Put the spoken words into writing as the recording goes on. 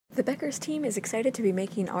The Beckers team is excited to be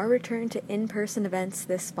making our return to in-person events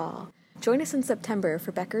this fall. Join us in September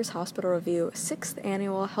for Beckers Hospital Review 6th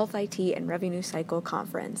Annual Health IT and Revenue Cycle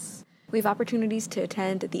Conference. We have opportunities to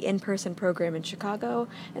attend the in-person program in Chicago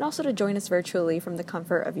and also to join us virtually from the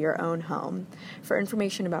comfort of your own home. For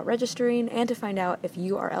information about registering and to find out if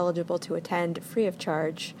you are eligible to attend free of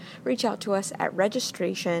charge, reach out to us at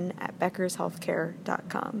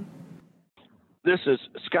registration@beckershealthcare.com. This is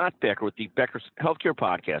Scott Becker with the Beckers Healthcare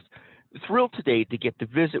Podcast. Thrilled today to get to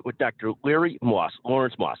visit with Dr. Larry Moss,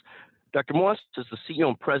 Lawrence Moss. Dr. Moss is the CEO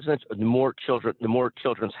and president of Nemours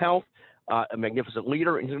Children's Health, a magnificent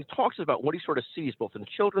leader, and he talks about what he sort of sees both in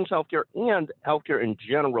children's healthcare and healthcare in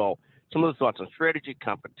general, some of the thoughts on strategy,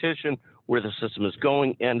 competition, where the system is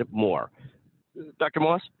going, and more. Dr.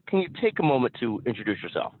 Moss, can you take a moment to introduce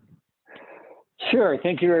yourself? Sure.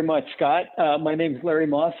 Thank you very much, Scott. My name is Larry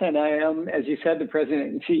Moss, and I am, as you said, the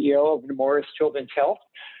president and CEO of Nemours Children's Health.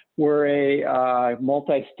 We're a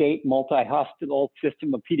multi-state, multi-hospital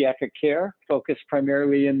system of pediatric care focused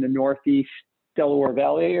primarily in the Northeast Delaware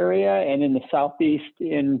Valley area and in the Southeast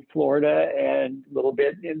in Florida and a little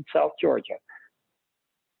bit in South Georgia.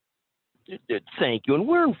 Thank you. And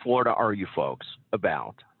where in Florida are you folks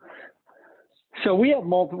about? So we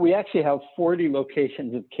actually have 40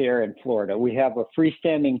 locations of care in Florida. We have a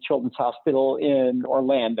freestanding children's hospital in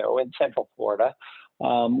Orlando in Central Florida.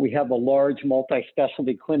 We have a large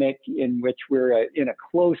multi-specialty clinic in which we're in a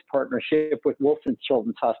close partnership with Wilson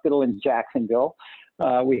Children's Hospital in Jacksonville.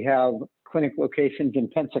 We have clinic locations in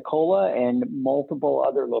Pensacola and multiple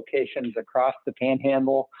other locations across the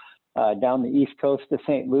Panhandle, down the East Coast to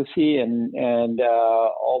St. Lucie and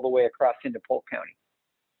all the way across into Polk County.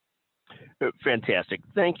 Fantastic.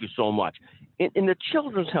 Thank you so much. In the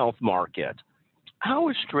children's health market, how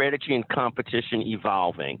is strategy and competition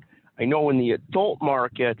evolving? I know in the adult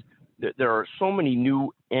market, there are so many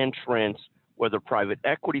new entrants, whether private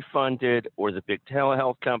equity funded or the big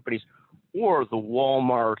telehealth companies, or the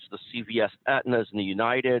Walmarts, the CVS, Aetnas, and the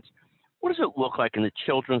Uniteds. What does it look like in the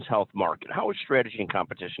children's health market? How is strategy and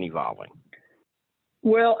competition evolving?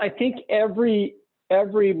 Well, I think every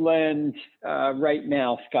lens right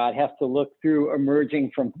now, Scott, has to look through emerging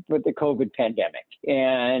from the COVID pandemic.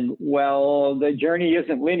 And while the journey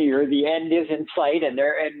isn't linear, the end is in sight, and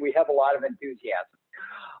we have a lot of enthusiasm.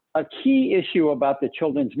 A key issue about the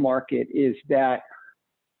children's market is that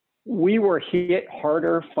we were hit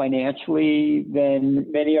harder financially than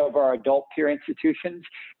many of our adult care institutions,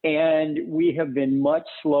 and we have been much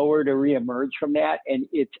slower to reemerge from that. And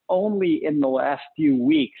it's only in the last few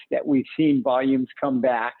weeks that we've seen volumes come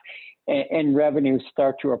back and revenues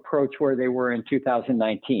start to approach where they were in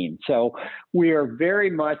 2019. So we are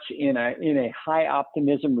very much in a high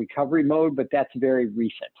optimism recovery mode, but that's very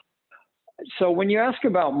recent. So when you ask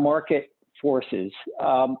about market forces,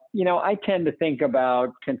 I tend to think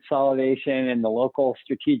about consolidation and the local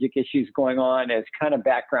strategic issues going on as kind of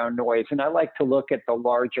background noise. And I like to look at the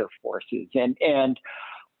larger forces. And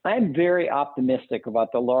I'm very optimistic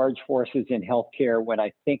about the large forces in healthcare when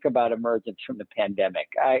I think about emergence from the pandemic.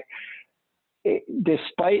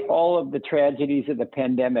 Despite all of the tragedies of the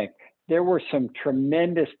pandemic, there were some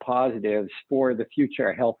tremendous positives for the future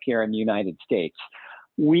of healthcare in the United States.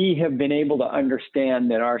 We have been able to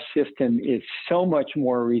understand that our system is so much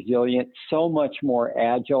more resilient, so much more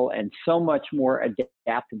agile, and so much more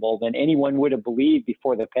adaptable than anyone would have believed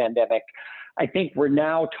before the pandemic. I think we're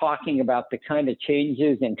now talking about the kind of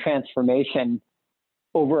changes and transformation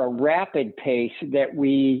over a rapid pace that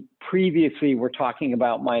we previously were talking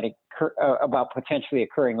about might occur, about potentially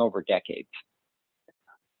occurring over decades.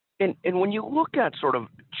 And when you look at sort of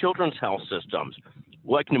children's health systems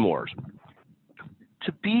like Nemours,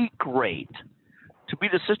 to be great, to be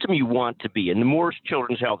the system you want to be, and Nemours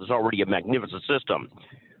Children's Health is already a magnificent system,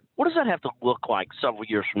 what does that have to look like several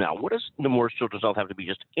years from now? What does Nemours Children's Health have to be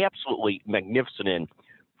just absolutely magnificent in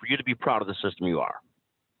for you to be proud of the system you are?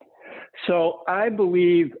 So I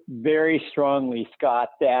believe very strongly, Scott,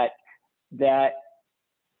 that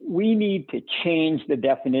we need to change the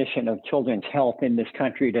definition of children's health in this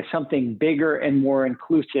country to something bigger and more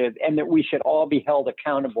inclusive, and that we should all be held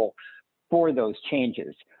accountable for those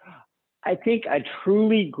changes. I think a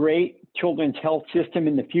truly great children's health system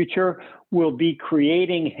in the future will be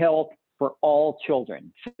creating health for all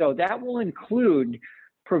children. So that will include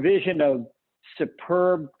provision of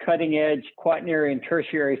superb cutting-edge quaternary and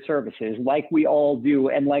tertiary services like we all do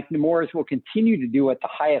and like Nemours will continue to do at the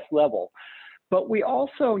highest level. But we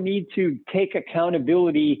also need to take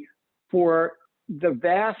accountability for the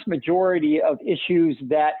vast majority of issues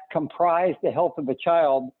that comprise the health of a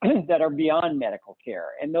child that are beyond medical care.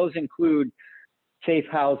 And those include safe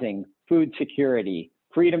housing, food security,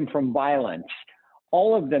 freedom from violence,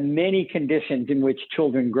 all of the many conditions in which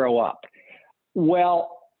children grow up.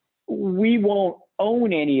 Well, we won't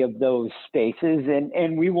own any of those spaces,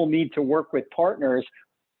 and we will need to work with partners.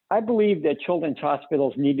 I believe that children's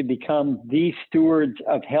hospitals need to become the stewards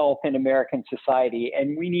of health in American society,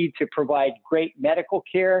 and we need to provide great medical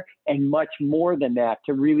care and much more than that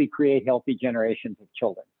to really create healthy generations of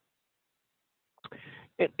children.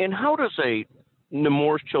 And how does a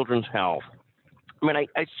Nemours Children's Health, I mean,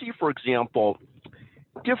 I see, for example,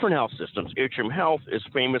 different health systems. Atrium Health is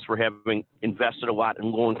famous for having invested a lot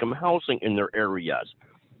in low-income housing in their areas.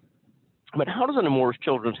 But how does a Nemours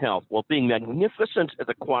Children's Health, while being magnificent at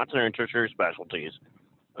the quaternary and tertiary specialties,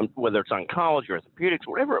 whether it's oncology, orthopedics,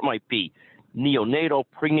 whatever it might be, neonatal,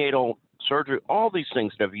 prenatal, surgery, all these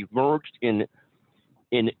things that have emerged in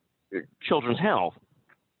children's health,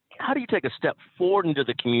 how do you take a step forward into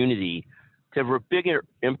the community to have a bigger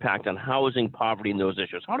impact on housing, poverty, and those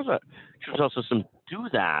issues? How does a children's health system do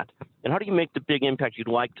that? And how do you make the big impact you'd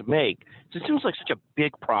like to make? It seems like such a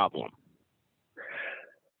big problem.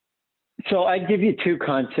 So I'd give you two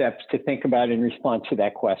concepts to think about in response to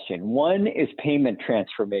that question. One is payment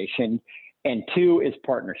transformation, and two is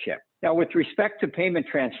partnership. Now, with respect to payment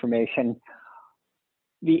transformation,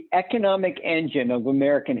 the economic engine of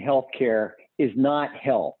American healthcare is not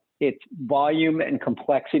health. It's volume and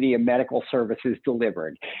complexity of medical services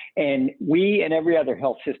delivered. And we and every other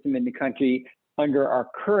health system in the country under our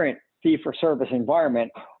current fee-for-service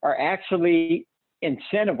environment are actually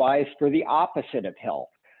incentivized for the opposite of health.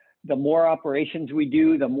 The more operations we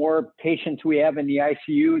do, the more patients we have in the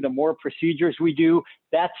ICU, the more procedures we do,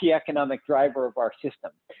 that's the economic driver of our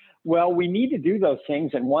system. Well, we need to do those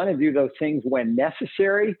things and want to do those things when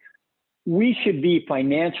necessary. We should be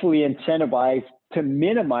financially incentivized to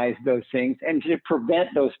minimize those things and to prevent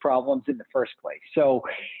those problems in the first place. So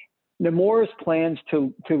Nemours plans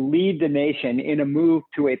to lead the nation in a move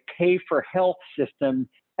to a pay-for-health system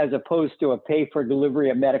as opposed to a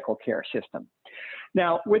pay-for-delivery of medical care system.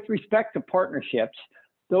 Now, with respect to partnerships,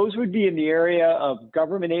 those would be in the area of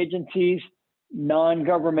government agencies,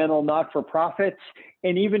 non-governmental not-for-profits,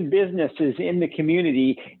 and even businesses in the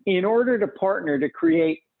community in order to partner to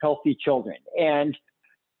create healthy children. And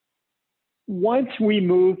once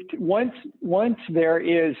there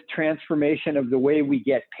is transformation of the way we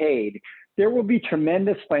get paid, there will be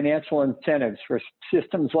tremendous financial incentives for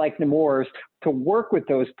systems like Nemours to work with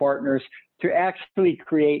those partners to actually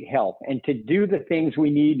create health and to do the things we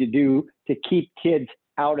need to do to keep kids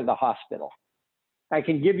out of the hospital. I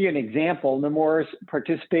can give you an example. Nemours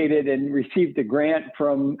participated and received a grant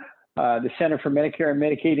from the Center for Medicare and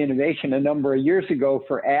Medicaid Innovation a number of years ago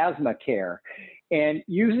for asthma care. And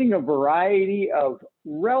using a variety of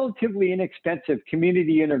relatively inexpensive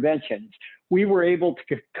community interventions, we were able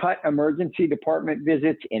to cut emergency department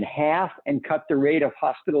visits in half and cut the rate of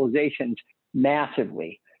hospitalizations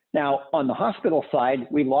massively. Now, on the hospital side,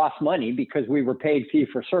 we lost money because we were paid fee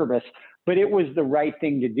for service, but it was the right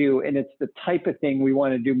thing to do, and it's the type of thing we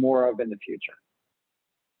want to do more of in the future.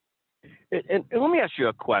 And let me ask you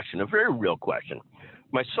a question, a very real question.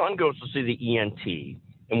 My son goes to see the ENT,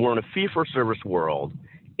 and we're in a fee-for-service world,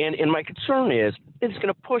 and my concern is it's going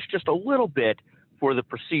to push just a little bit for the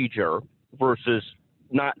procedure versus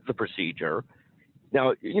not the procedure.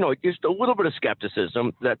 Now, just a little bit of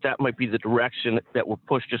skepticism that might be the direction that will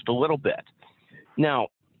push just a little bit. Now,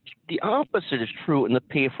 the opposite is true in the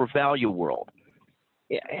pay-for-value world.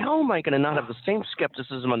 How am I going to not have the same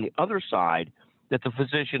skepticism on the other side that the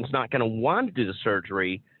physician's not going to want to do the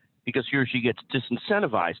surgery because he or she gets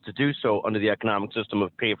disincentivized to do so under the economic system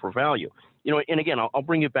of pay-for-value? And again, I'll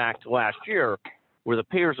bring you back to last year where the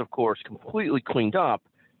payers, of course, completely cleaned up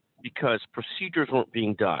because procedures weren't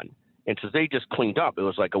being done. And so they just cleaned up. It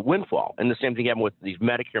was like a windfall. And the same thing happened with these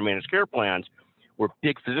Medicare managed care plans, where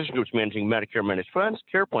big physician groups managing Medicare managed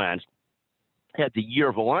care plans had the year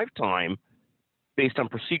of a lifetime based on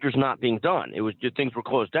procedures not being done. It was just things were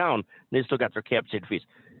closed down, and they still got their capitated fees.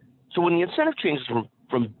 So when the incentive changes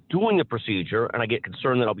from doing the procedure, and I get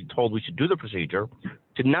concerned that I'll be told we should do the procedure,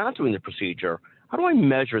 to not doing the procedure, how do I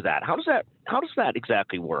measure that? How does that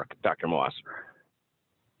exactly work, Dr. Moss?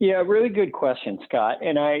 Yeah, really good question, Scott.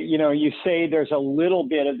 And you say there's a little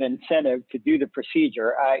bit of incentive to do the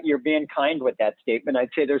procedure. You're being kind with that statement. I'd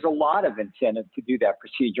say there's a lot of incentive to do that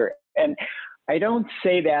procedure. And I don't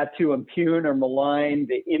say that to impugn or malign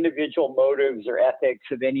the individual motives or ethics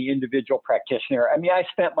of any individual practitioner. I mean, I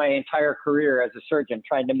spent my entire career as a surgeon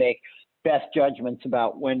trying to make best judgments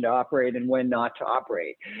about when to operate and when not to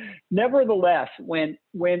operate. Nevertheless, when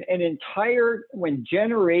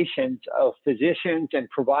generations of physicians and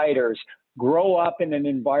providers grow up in an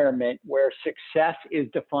environment where success is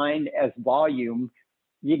defined as volume,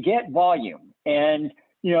 you get volume. And,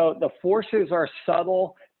 the forces are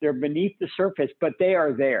subtle, they're beneath the surface, but they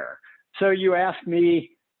are there. So you ask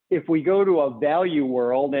me, if we go to a value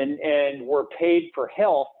world and we're paid for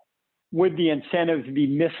health, would the incentives be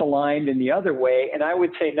misaligned in the other way? And I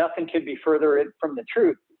would say nothing could be further from the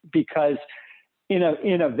truth, because in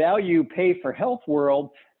a value pay for health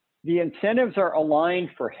world, the incentives are aligned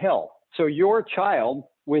for health. So your child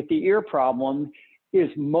with the ear problem is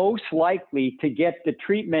most likely to get the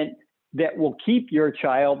treatment that will keep your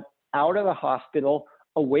child out of the hospital,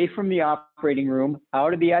 away from the operating room,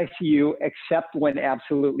 out of the ICU, except when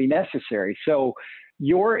absolutely necessary. So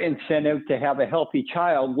your incentive to have a healthy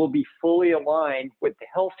child will be fully aligned with the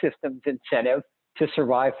health system's incentive to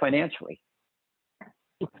survive financially.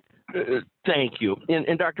 Thank you.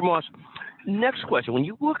 And Dr. Moss, next question. When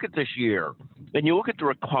you look at this year and you look at the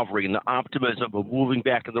recovery and the optimism of moving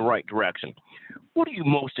back in the right direction, what are you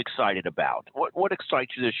most excited about? What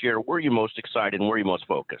excites you this year? Where are you most excited and where are you most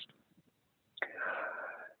focused?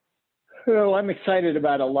 Well, I'm excited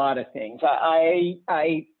about a lot of things. I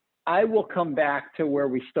will come back to where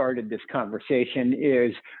we started this conversation.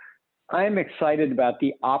 Is I'm excited about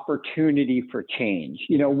the opportunity for change.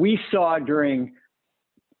 We saw during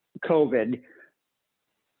COVID,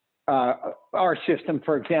 our system,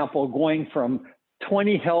 for example, going from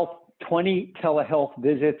 20 telehealth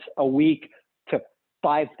visits a week to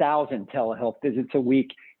 5,000 telehealth visits a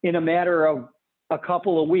week in a matter of a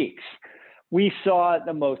couple of weeks. We saw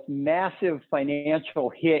the most massive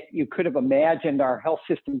financial hit you could have imagined our health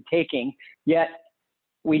system taking, yet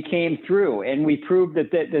we came through and we proved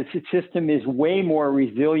that the system is way more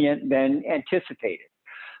resilient than anticipated.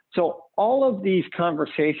 So all of these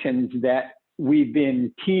conversations that we've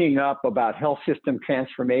been teeing up about health system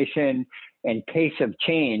transformation and pace of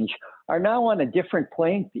change are now on a different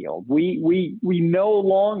playing field. We no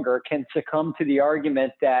longer can succumb to the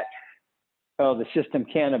argument that, oh, the system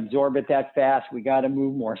can't absorb it that fast. We got to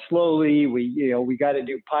move more slowly. We got to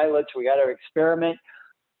do pilots. We got to experiment.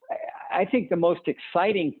 I think the most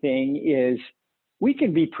exciting thing is we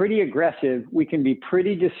can be pretty aggressive. We can be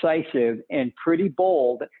pretty decisive and pretty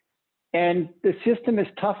bold. And the system is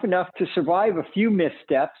tough enough to survive a few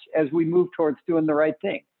missteps as we move towards doing the right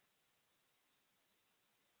thing.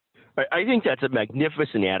 I think that's a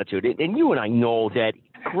magnificent attitude. And you and I know that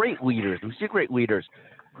great leaders, we see great leaders,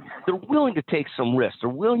 they're willing to take some risks. They're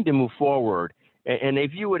willing to move forward. And they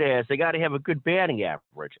view it as they got to have a good batting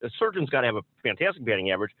average. A surgeon's got to have a fantastic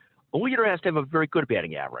batting average. A leader has to have a very good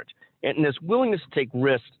batting average. And this willingness to take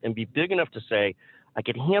risks and be big enough to say, I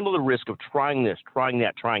can handle the risk of trying this, trying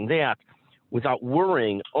that, without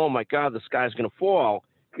worrying, oh my God, the sky's going to fall,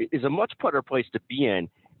 is a much better place to be in.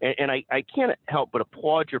 And I can't help but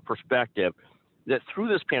applaud your perspective that through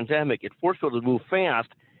this pandemic, it forced people to move fast,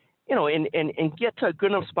 and get to a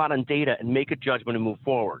good enough spot on data and make a judgment and move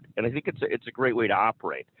forward. And I think it's a great way to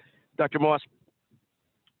operate. Dr. Moss,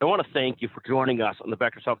 I want to thank you for joining us on the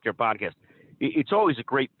Becker's Healthcare Podcast. It's always a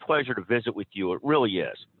great pleasure to visit with you. It really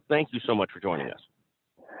is. Thank you so much for joining us.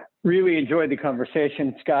 Really enjoyed the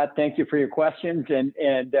conversation, Scott. Thank you for your questions, and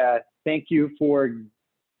thank you for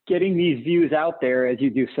getting these views out there as you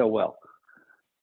do so well.